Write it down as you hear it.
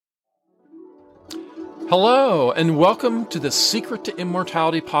Hello, and welcome to the Secret to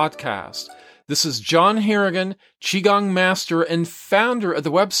Immortality podcast. This is John Harrigan, Qigong master and founder of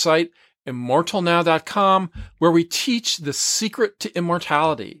the website immortalnow.com, where we teach the secret to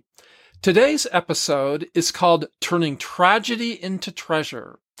immortality. Today's episode is called Turning Tragedy into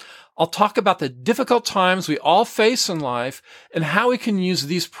Treasure. I'll talk about the difficult times we all face in life and how we can use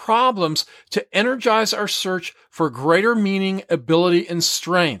these problems to energize our search for greater meaning, ability, and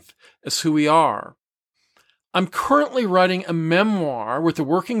strength as who we are. I'm currently writing a memoir with the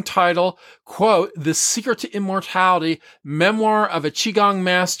working title, quote, The Secret to Immortality, Memoir of a Qigong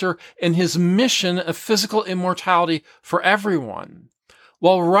Master and His Mission of Physical Immortality for Everyone.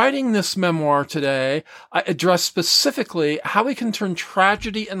 While writing this memoir today, I address specifically how we can turn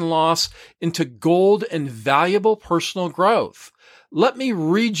tragedy and loss into gold and valuable personal growth. Let me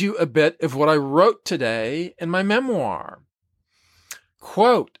read you a bit of what I wrote today in my memoir.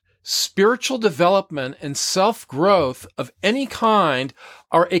 Quote, Spiritual development and self-growth of any kind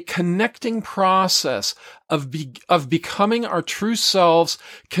are a connecting process of becoming our true selves,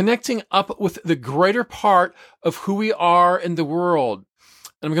 connecting up with the greater part of who we are in the world.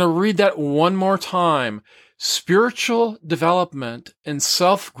 And I'm going to read that one more time. Spiritual development and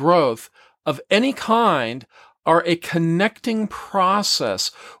self-growth of any kind are a connecting process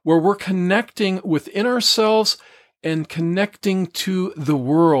where we're connecting within ourselves and connecting to the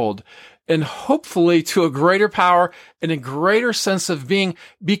world, and hopefully to a greater power and a greater sense of being,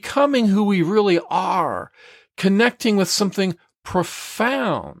 becoming who we really are, connecting with something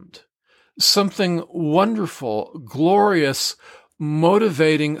profound, something wonderful, glorious,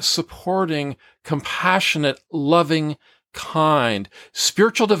 motivating, supporting, compassionate, loving, kind.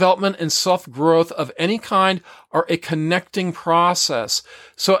 Spiritual development and self-growth of any kind are a connecting process.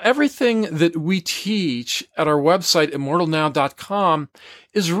 So everything that we teach at our website, immortalnow.com,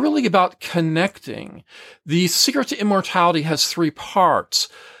 is really about connecting. The Secret to Immortality has three parts.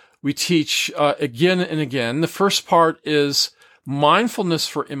 We teach again and again. The first part is mindfulness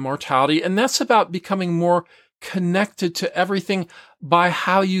for immortality, and that's about becoming more connected to everything by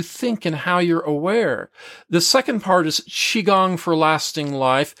how you think and how you're aware. The second part is Qigong for lasting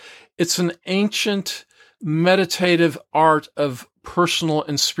life. It's an ancient meditative art of personal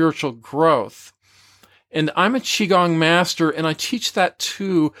and spiritual growth. And I'm a Qigong master, and I teach that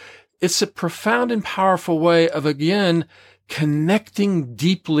too. It's a profound and powerful way of, again, connecting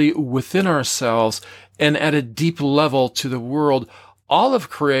deeply within ourselves and at a deep level to the world, all of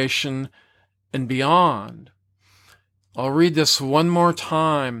creation and beyond. I'll read this one more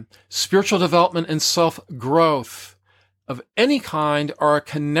time. Spiritual development and self-growth of any kind are a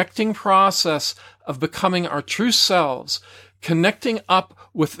connecting process of becoming our true selves, connecting up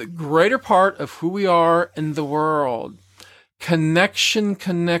with the greater part of who we are in the world. Connection,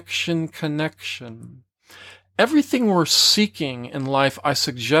 connection, connection. Everything we're seeking in life, I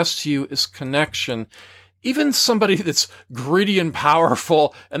suggest to you, is connection. Even somebody that's greedy and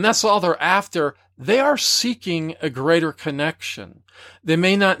powerful, and that's all they're after, they are seeking a greater connection. They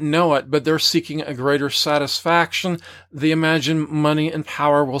may not know it, but they're seeking a greater satisfaction. They imagine money and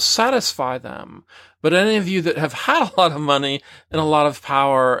power will satisfy them. But any of you that have had a lot of money and a lot of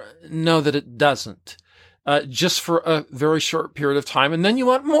power know that it doesn't. Just for a very short period of time. And then you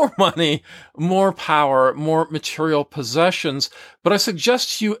want more money, more power, more material possessions. But I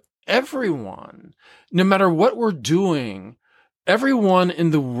suggest to you, everyone, no matter what we're doing, everyone in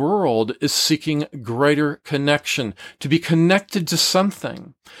the world is seeking greater connection, to be connected to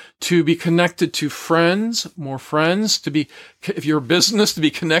something, to be connected to friends, to be, if you're a business, to be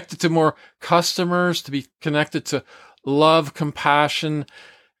connected to more customers, to be connected to love, compassion.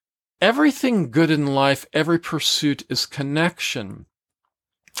 Everything good in life, every pursuit is connection.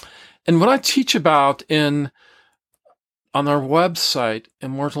 And what I teach about on our website,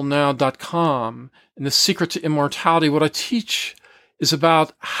 immortalnow.com, in The Secret to Immortality, what I teach is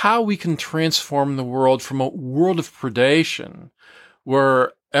about how we can transform the world from a world of predation,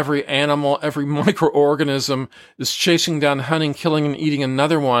 where every animal, every microorganism is chasing down, hunting, killing, and eating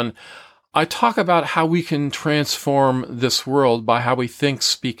another one. I talk about how we can transform this world by how we think,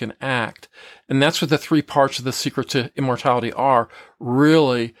 speak, and act. And that's what the three parts of The Secret to Immortality are,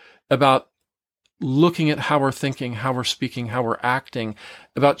 really about looking at how we're thinking, how we're speaking, how we're acting,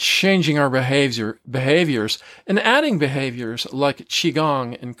 about changing our behaviors and adding behaviors like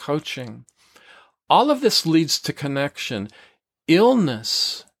Qigong and coaching. All of this leads to connection.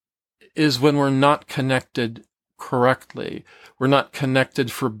 Illness is when we're not connected correctly. We're not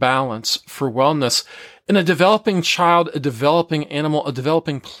connected for balance, for wellness. In a developing child, a developing animal, a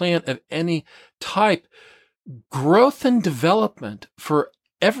developing plant of any type, growth and development for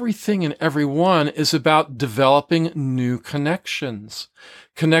everything and everyone is about developing new connections.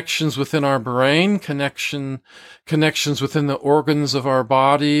 Connections within our brain, connections within the organs of our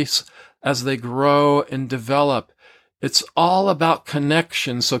bodies as they grow and develop. It's all about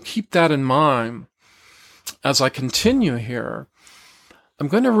connection. So keep that in mind. As I continue here, I'm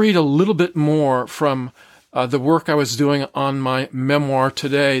going to read a little bit more from the work I was doing on my memoir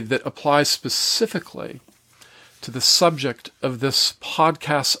today that applies specifically to the subject of this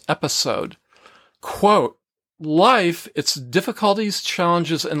podcast episode. Quote, life, its difficulties,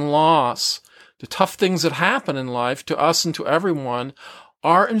 challenges, and loss, the tough things that happen in life to us and to everyone,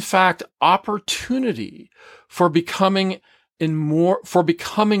 are in fact opportunity for becoming more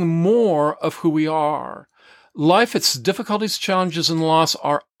of who we are. Life, its difficulties, challenges, and loss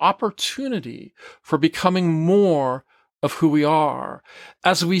are opportunity for becoming more of who we are.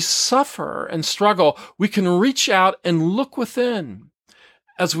 As we suffer and struggle, we can reach out and look within.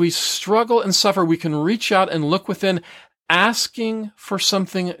 As we struggle and suffer, we can reach out and look within, asking for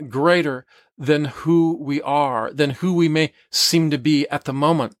something greater than who we are, than who we may seem to be at the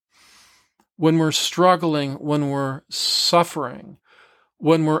moment. When we're struggling, when we're suffering,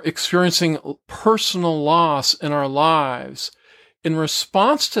 when we're experiencing personal loss in our lives, in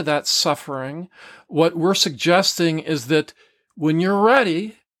response to that suffering, what we're suggesting is that when you're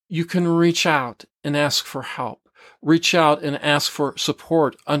ready, you can reach out and ask for help. Reach out and ask for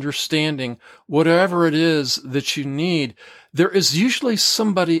support, understanding, whatever it is that you need. There is usually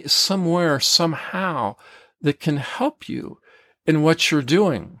somebody somewhere, somehow, that can help you in what you're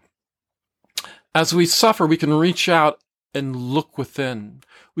doing. As we suffer, we can reach out and look within.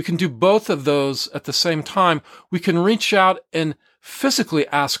 We can do both of those at the same time. We can reach out and physically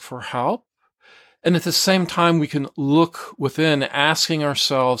ask for help, and at the same time, we can look within, asking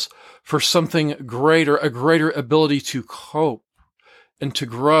ourselves for something greater, a greater ability to cope and to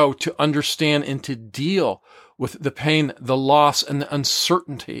grow, to understand and to deal with the pain, the loss, and the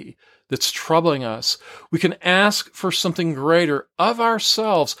uncertainty that's troubling us. We can ask for something greater of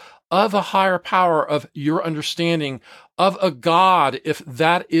ourselves, of a higher power, of your understanding, of a God, if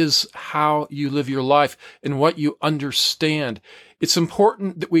that is how you live your life and what you understand. It's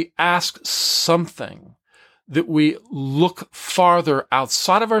important that we ask something, that we look farther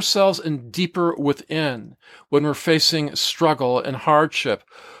outside of ourselves and deeper within when we're facing struggle and hardship.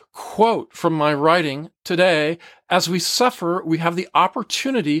 Quote from my writing today, as we suffer, we have the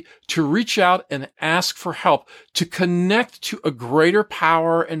opportunity to reach out and ask for help, to connect to a greater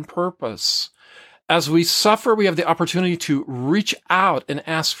power and purpose. As we suffer, we have the opportunity to reach out and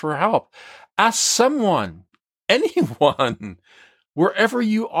ask for help. Ask someone, anyone, wherever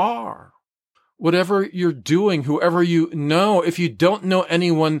you are, whatever you're doing, whoever you know. If you don't know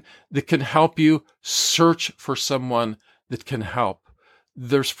anyone that can help you, search for someone that can help.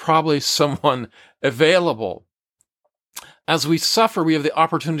 There's probably someone available. As we suffer, we have the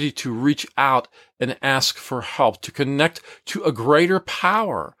opportunity to reach out and ask for help, to connect to a greater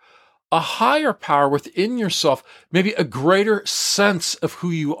power, a higher power within yourself, maybe a greater sense of who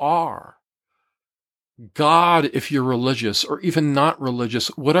you are. God, if you're religious or even not religious,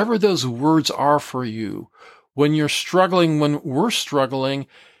 whatever those words are for you, when you're struggling, when we're struggling,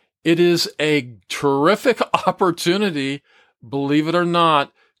 it is a terrific opportunity, believe it or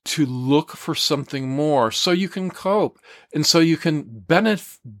not, to look for something more so you can cope and so you can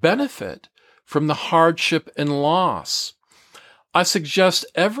benefit from the hardship and loss. I suggest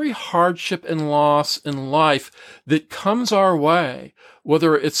every hardship and loss in life that comes our way,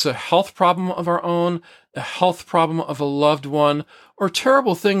 whether it's a health problem of our own, a health problem of a loved one, or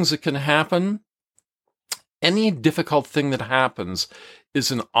terrible things that can happen, any difficult thing that happens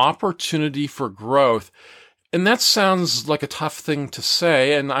is an opportunity for growth. And that sounds like a tough thing to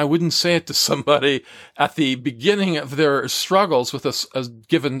say, and I wouldn't say it to somebody at the beginning of their struggles with a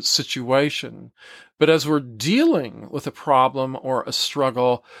given situation. But as we're dealing with a problem or a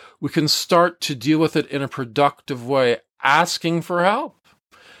struggle, we can start to deal with it in a productive way, asking for help.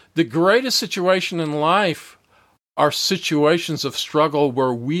 The greatest situation in life are situations of struggle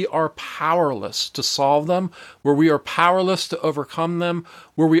where we are powerless to solve them, where we are powerless to overcome them,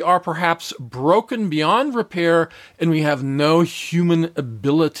 where we are perhaps broken beyond repair and we have no human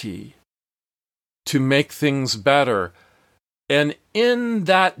ability to make things better. And in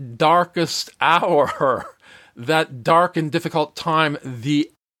that darkest hour, that dark and difficult time,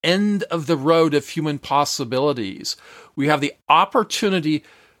 the end of the road of human possibilities, we have the opportunity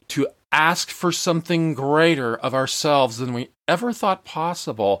to ask for something greater of ourselves than we ever thought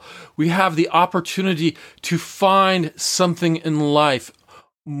possible. We have the opportunity to find something in life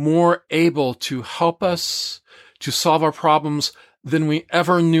more able to help us, to solve our problems, than we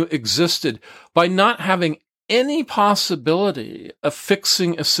ever knew existed. By not having any possibility of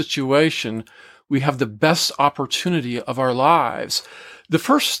fixing a situation, we have the best opportunity of our lives. The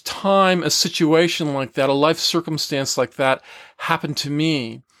first time a situation like that, a life circumstance like that happened to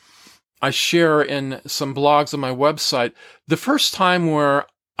me, I share in some blogs on my website, the first time where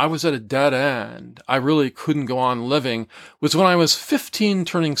I was at a dead end, I really couldn't go on living, was when I was 15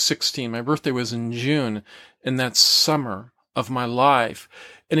 turning 16. My birthday was in June, in that summer of my life.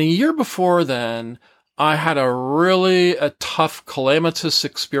 And a year before then, I had a tough, calamitous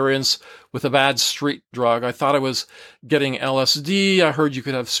experience with a bad street drug. I thought I was getting LSD. I heard you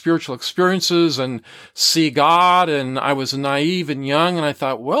could have spiritual experiences and see God. And I was naive and young. And I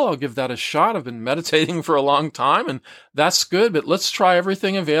thought, well, I'll give that a shot. I've been meditating for a long time and that's good, but let's try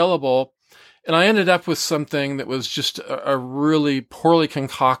everything available. And I ended up with something that was just a really poorly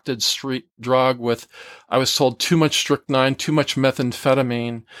concocted street drug with, I was told, too much strychnine, too much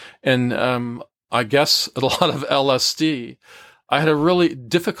methamphetamine, and I guess a lot of LSD. I had a really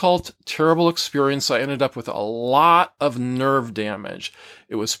difficult, terrible experience. I ended up with a lot of nerve damage.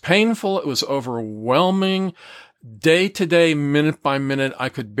 It was painful. It was overwhelming. Day to day, minute by minute, I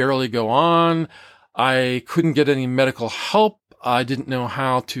could barely go on. I couldn't get any medical help. I didn't know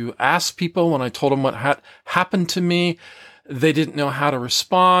how to ask people when I told them what had happened to me. They didn't know how to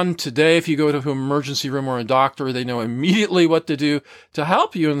respond. Today, if you go to an emergency room or a doctor, they know immediately what to do to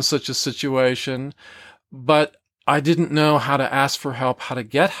help you in such a situation. But I didn't know how to ask for help, how to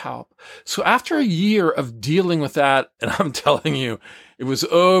get help. So after a year of dealing with that, and I'm telling you, it was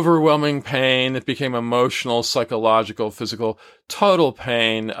overwhelming pain. It became emotional, psychological, physical, total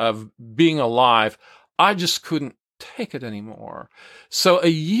pain of being alive. I just couldn't take it anymore. So a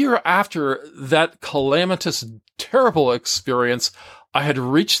year after that calamitous, terrible experience, I had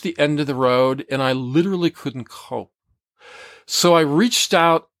reached the end of the road and I literally couldn't cope. So I reached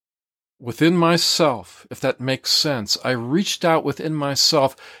out within myself, if that makes sense. I reached out within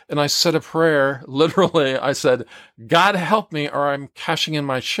myself and I said a prayer. Literally, I said, God help me or I'm cashing in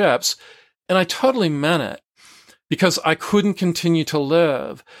my chips. And I totally meant it because I couldn't continue to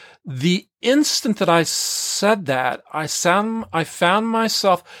live. The instant that I said that, I found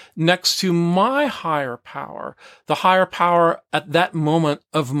myself next to my higher power, the higher power at that moment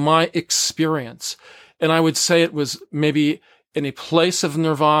of my experience. And I would say it was maybe in a place of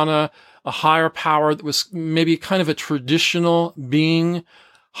nirvana, a higher power that was maybe kind of a traditional being,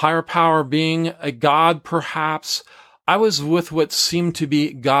 higher power being a God perhaps. I was with what seemed to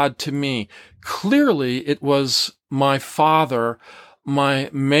be God to me. Clearly, it was my Father, my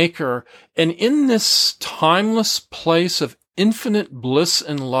Maker. And in this timeless place of infinite bliss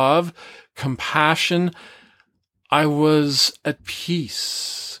and love, compassion, I was at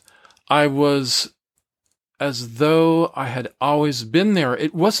peace. I was as though I had always been there.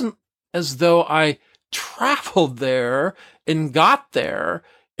 It wasn't as though I traveled there and got there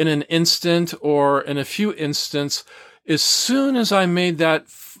in an instant or in a few instants. As soon as I made that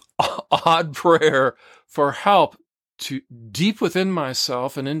odd prayer for help to deep within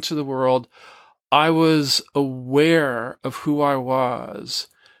myself and into the world, I was aware of who I was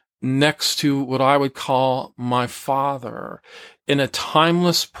next to what I would call my Father in a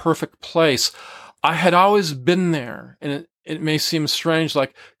timeless, perfect place. I had always been there, and it may seem strange,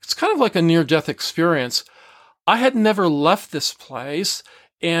 like it's kind of like a near-death experience. I had never left this place,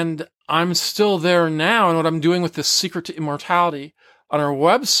 and I'm still there now. And what I'm doing with this Secret to Immortality on our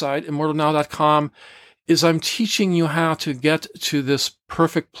website, immortalnow.com, is I'm teaching you how to get to this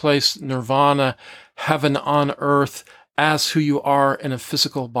perfect place, nirvana, heaven on earth, as who you are in a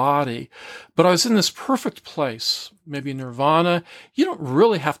physical body. But I was in this perfect place, maybe nirvana. You don't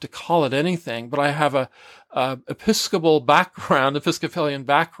really have to call it anything, but I have a Episcopalian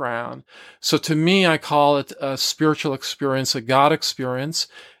background. So to me, I call it a spiritual experience, a God experience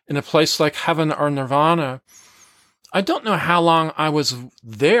in a place like heaven or nirvana. I don't know how long I was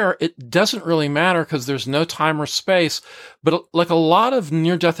there. It doesn't really matter because there's no time or space. But like a lot of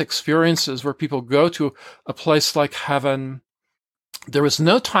near-death experiences where people go to a place like heaven, there was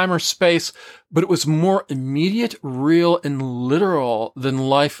no time or space, but it was more immediate, real, and literal than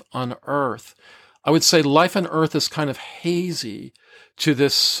life on earth. I would say life on earth is kind of hazy to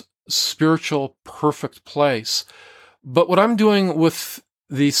this spiritual, perfect place. But what I'm doing with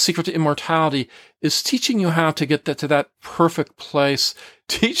the Secret to Immortality is teaching you how to get to that perfect place,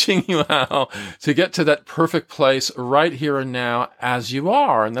 teaching you how to get to that perfect place right here and now as you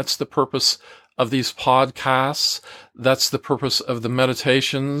are. And that's the purpose of these podcasts. That's the purpose of the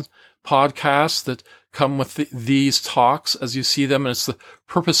meditation podcasts that come with these talks as you see them. And it's the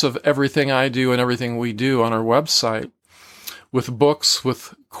purpose of everything I do and everything we do on our website. with books,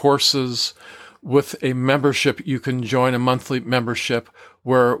 with courses, with a membership. You can join a monthly membership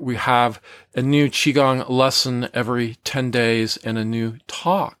where we have a new Qigong lesson every 10 days and a new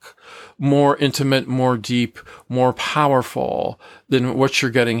talk. More intimate, more deep, more powerful than what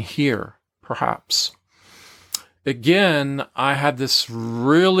you're getting here, perhaps. Again, I had this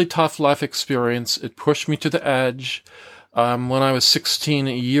really tough life experience. It pushed me to the edge. When I was 16,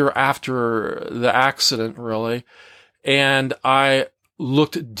 a year after the accident, really. And I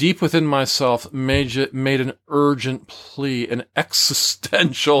looked deep within myself, made an urgent plea, an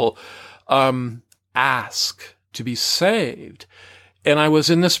existential ask to be saved. And I was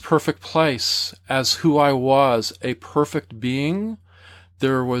in this perfect place as who I was, a perfect being.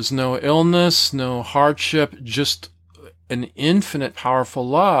 There was no illness, no hardship, just an infinite, powerful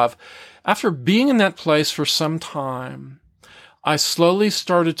love. After being in that place for some time, I slowly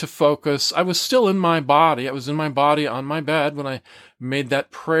started to focus. I was still in my body. I was in my body on my bed when I made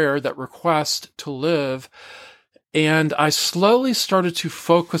that prayer, that request to live. And I slowly started to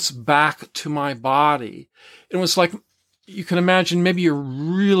focus back to my body. It was like, you can imagine, maybe you're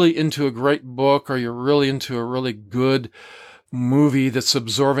really into a great book or you're really into a really good movie that's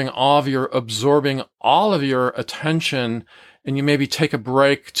absorbing all of your attention, and you maybe take a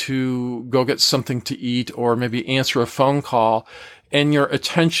break to go get something to eat or maybe answer a phone call, and your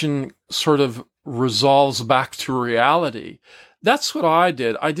attention sort of resolves back to reality. That's what I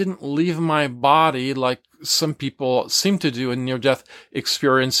did. I didn't leave my body like some people seem to do in near-death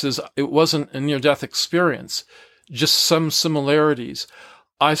experiences. It wasn't a near-death experience, just some similarities.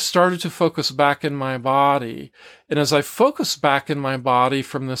 I started to focus back in my body. And as I focused back in my body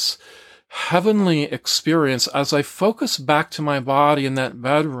from this heavenly experience, as I focused back to my body in that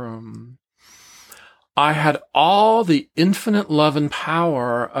bedroom, I had all the infinite love and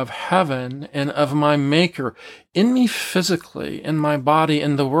power of heaven and of my Maker in me physically, in my body,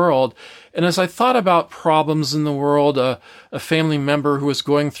 in the world. And as I thought about problems in the world, a family member who was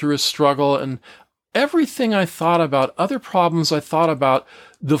going through a struggle, and everything I thought about, other problems I thought about,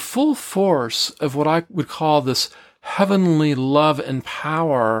 the full force of what I would call this heavenly love and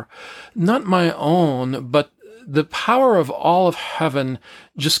power, not my own, but the power of all of heaven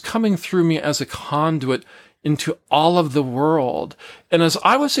just coming through me as a conduit into all of the world. And as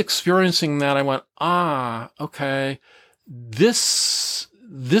I was experiencing that, I went, okay, this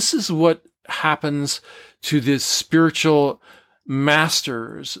is what happens to the spiritual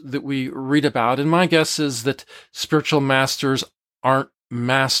masters that we read about. And my guess is that spiritual masters aren't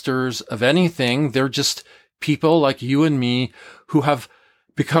masters of anything. They're just people like you and me who have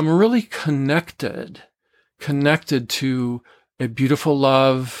become really connected to a beautiful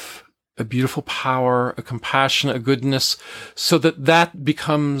love, a beautiful power, a compassion, a goodness, so that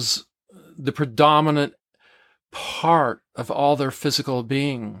becomes the predominant part of all their physical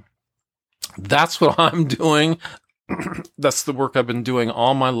being. That's what I'm doing. That's the work I've been doing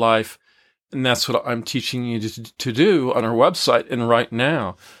all my life. And that's what I'm teaching you to do on our website and right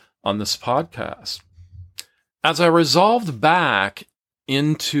now on this podcast. As I resolved back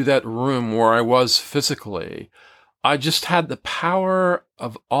into that room where I was physically, I just had the power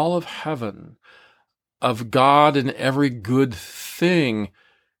of all of heaven, of God and every good thing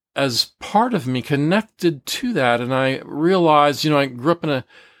as part of me, connected to that. And I realized, I grew up in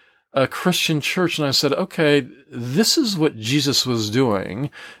a Christian church, and I said, okay, this is what Jesus was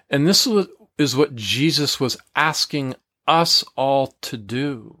doing, and this is what Jesus was asking us all to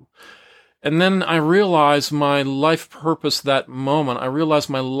do. And then I realized my life purpose that moment. I realized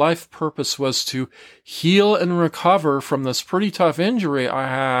my life purpose was to heal and recover from this pretty tough injury I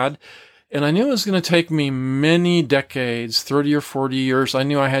had. And I knew it was going to take me many decades, 30 or 40 years. I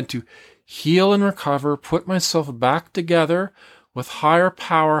knew I had to heal and recover, put myself back together with higher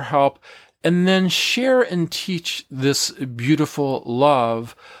power help, and then share and teach this beautiful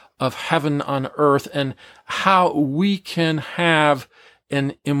love of heaven on earth and how we can have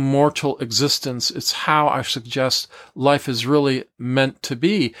an immortal existence. It's how I suggest life is really meant to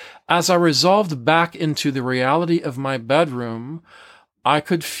be. As I resolved back into the reality of my bedroom, I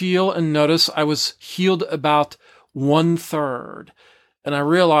could feel and notice I was healed about 1/3. And I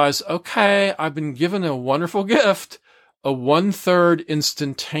realized, okay, I've been given a wonderful gift, a 1/3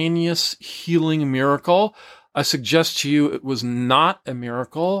 instantaneous healing miracle. I suggest to you it was not a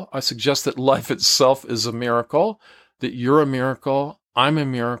miracle. I suggest that life itself is a miracle, that you're a miracle, I'm a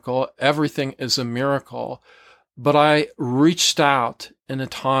miracle, everything is a miracle. But I reached out in a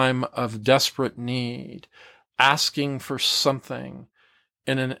time of desperate need, asking for something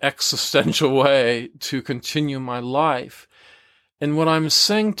in an existential way to continue my life. And what I'm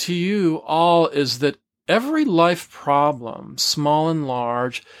saying to you all is that every life problem, small and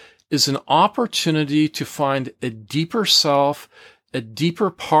large, is an opportunity to find a deeper self, a deeper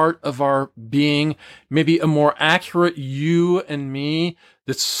part of our being, maybe a more accurate you and me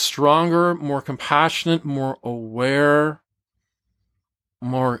that's stronger, more compassionate, more aware,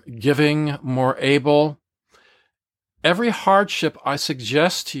 more giving, more able. Every hardship I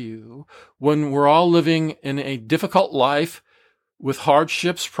suggest to you, when we're all living in a difficult life with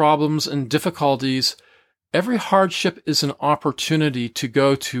hardships, problems, and difficulties, every hardship is an opportunity to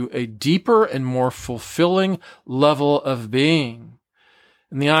go to a deeper and more fulfilling level of being.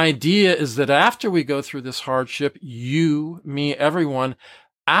 And the idea is that after we go through this hardship, you, me, everyone,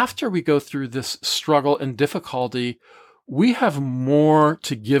 after we go through this struggle and difficulty, we have more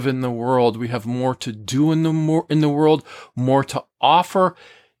to give in the world. We have more to do in the world, more to offer,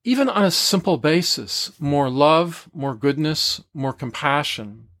 even on a simple basis, more love, more goodness, more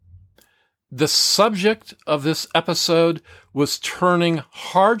compassion. The subject of this episode was turning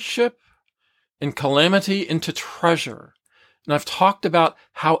hardship and calamity into treasure. And I've talked about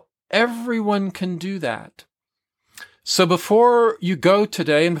how everyone can do that. So before you go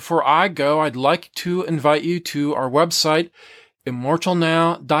today, and before I go, I'd like to invite you to our website,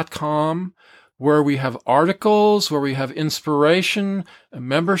 immortalnow.com, where we have articles, where we have inspiration, a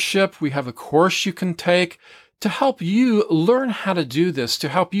membership. We have a course you can take to help you learn how to do this, to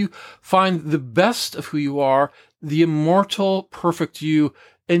help you find the best of who you are, the immortal, perfect you,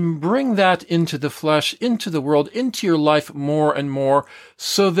 and bring that into the flesh, into the world, into your life more and more,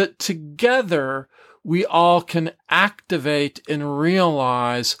 so that together we all can activate and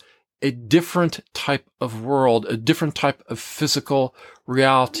realize a different type of world, a different type of physical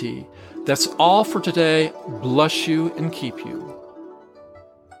reality. That's all for today. Bless you and keep you.